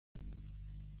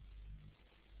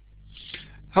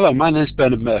Hello, my name is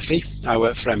Bernard Murphy. I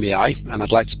work for MEI, and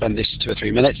I'd like to spend this 2 or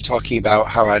 3 minutes talking about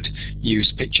how I'd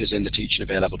use pictures in the teaching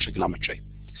of A-level trigonometry.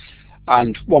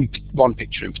 And one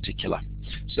picture in particular.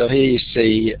 So here you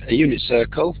see a unit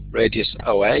circle, radius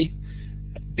OA,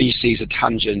 BC is a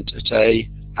tangent at A,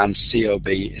 and COB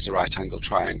is a right angle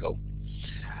triangle.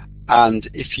 And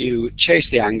if you chase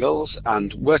the angles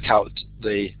and work out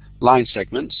the line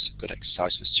segments, good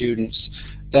exercise for students,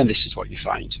 then this is what you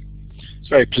find. It's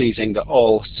very pleasing that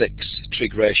all 6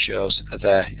 trig ratios are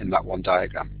there in that one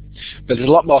diagram. But there's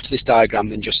a lot more to this diagram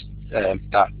than just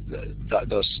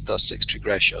those 6 trig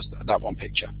ratios, that one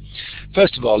picture.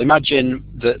 First of all, imagine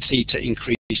that theta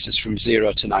increases from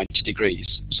 0 to 90 degrees.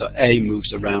 So A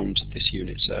moves around this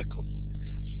unit circle.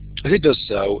 As it does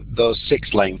so, those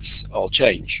 6 lengths all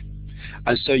change.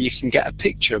 And so you can get a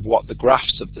picture of what the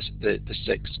graphs of the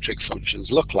 6 trig functions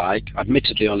look like,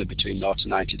 admittedly only between 0 to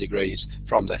 90 degrees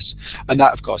from this. And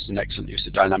that, of course, is an excellent use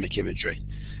of dynamic imagery,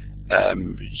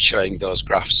 showing those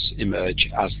graphs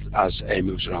emerge as A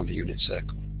moves around the unit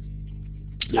circle.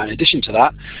 Now, in addition to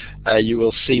that, you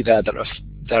will see there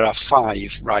are 5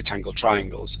 right angle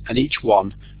triangles, and each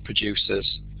one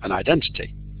produces an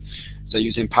identity. So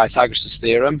using Pythagoras'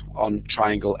 theorem on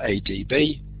triangle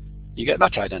ADB, you get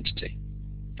that identity.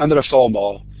 And there are 4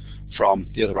 more from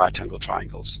the other right angle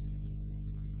triangles.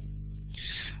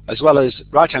 As well as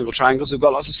right angle triangles, we've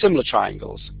got lots of similar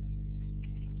triangles.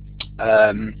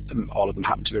 All of them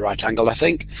happen to be right angled, I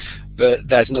think, but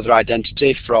there's another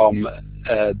identity from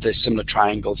the similar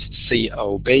triangles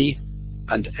COB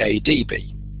and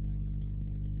ADB.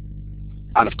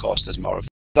 And of course there's more of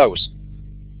those.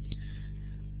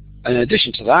 And in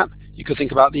addition to that, you could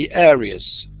think about the areas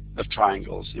of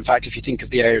triangles. In fact, if you think of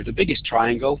the area of the biggest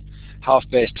triangle, half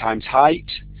base times height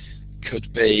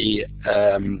could be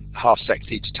half sec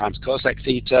theta times cosec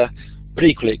theta, but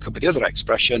equally it could be the other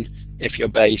expression if your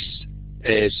base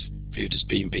is viewed as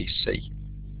being BC.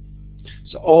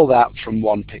 So all that from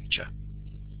one picture.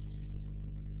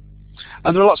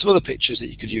 And there are lots of other pictures that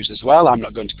you could use as well. I'm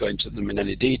not going to go into them in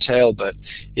any detail, but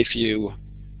if you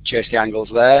chase the angles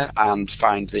there and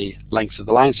find the length of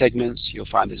the line segments, you'll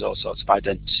find there's all sorts of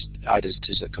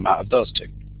identities that come out of those two.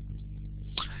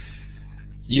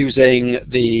 Using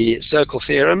the circle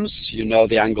theorems, you know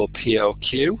the angle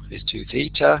POQ is 2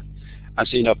 theta, and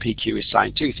so you know PQ is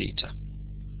sine 2 theta.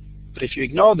 But if you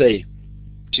ignore the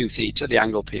 2 theta, the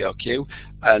angle POQ,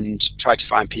 and try to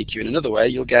find PQ in another way,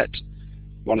 you'll get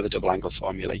one of the double angle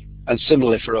formulae. And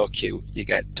similarly for OQ, you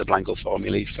get double angle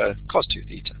formulae for cos 2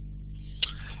 theta.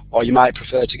 Or you might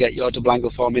prefer to get your double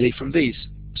angle formulae from these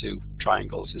 2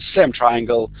 triangles. It's the same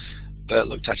triangle, but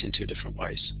looked at in 2 different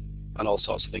ways. And all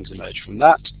sorts of things emerge from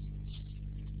that.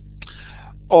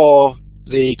 Or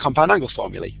the compound angle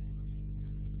formulae.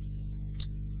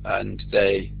 And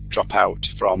they drop out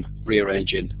from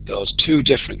rearranging those 2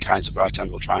 different kinds of right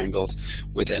angle triangles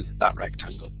within that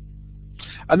rectangle.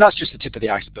 And that's just the tip of the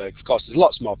iceberg. Of course, there's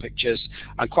lots more pictures,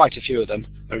 and quite a few of them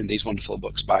are in these wonderful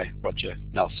books by Roger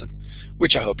Nelson,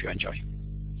 which I hope you enjoy.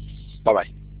 Bye-bye.